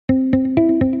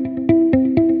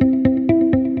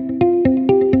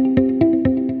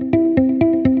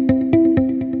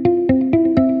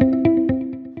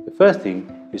First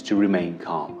thing is to remain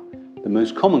calm. The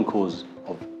most common cause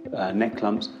of neck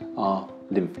clumps are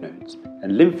lymph nodes,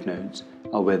 and lymph nodes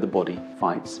are where the body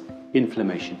fights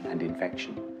inflammation and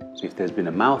infection. So if there's been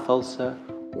a mouth ulcer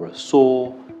or a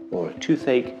sore or a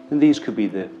toothache, then these could be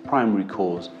the primary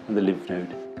cause, and the lymph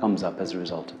node comes up as a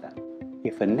result of that.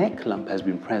 If a neck lump has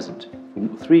been present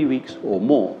for 3 weeks or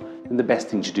more, then the best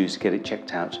thing to do is to get it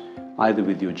checked out, either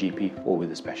with your GP or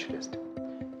with a specialist.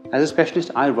 As a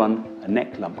specialist, I run a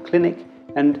neck lump clinic,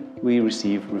 and we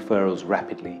receive referrals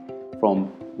rapidly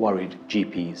from worried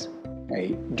GPs.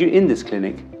 In this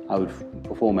clinic, I would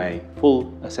perform a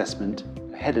full assessment,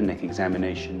 a head and neck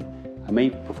examination. I may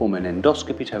perform an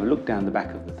endoscopy to have a look down the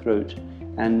back of the throat,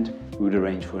 and we would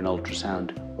arrange for an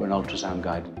ultrasound or an ultrasound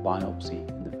guided biopsy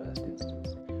in the first instance.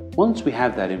 Once we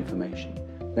have that information,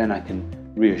 then I can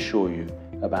reassure you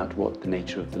about what the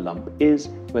nature of the lump is,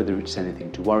 whether it's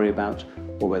anything to worry about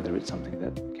or whether it's something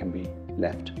that can be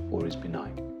left or is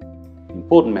benign. The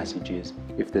important message is,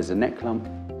 if there's a neck lump,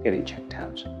 get it checked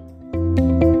out.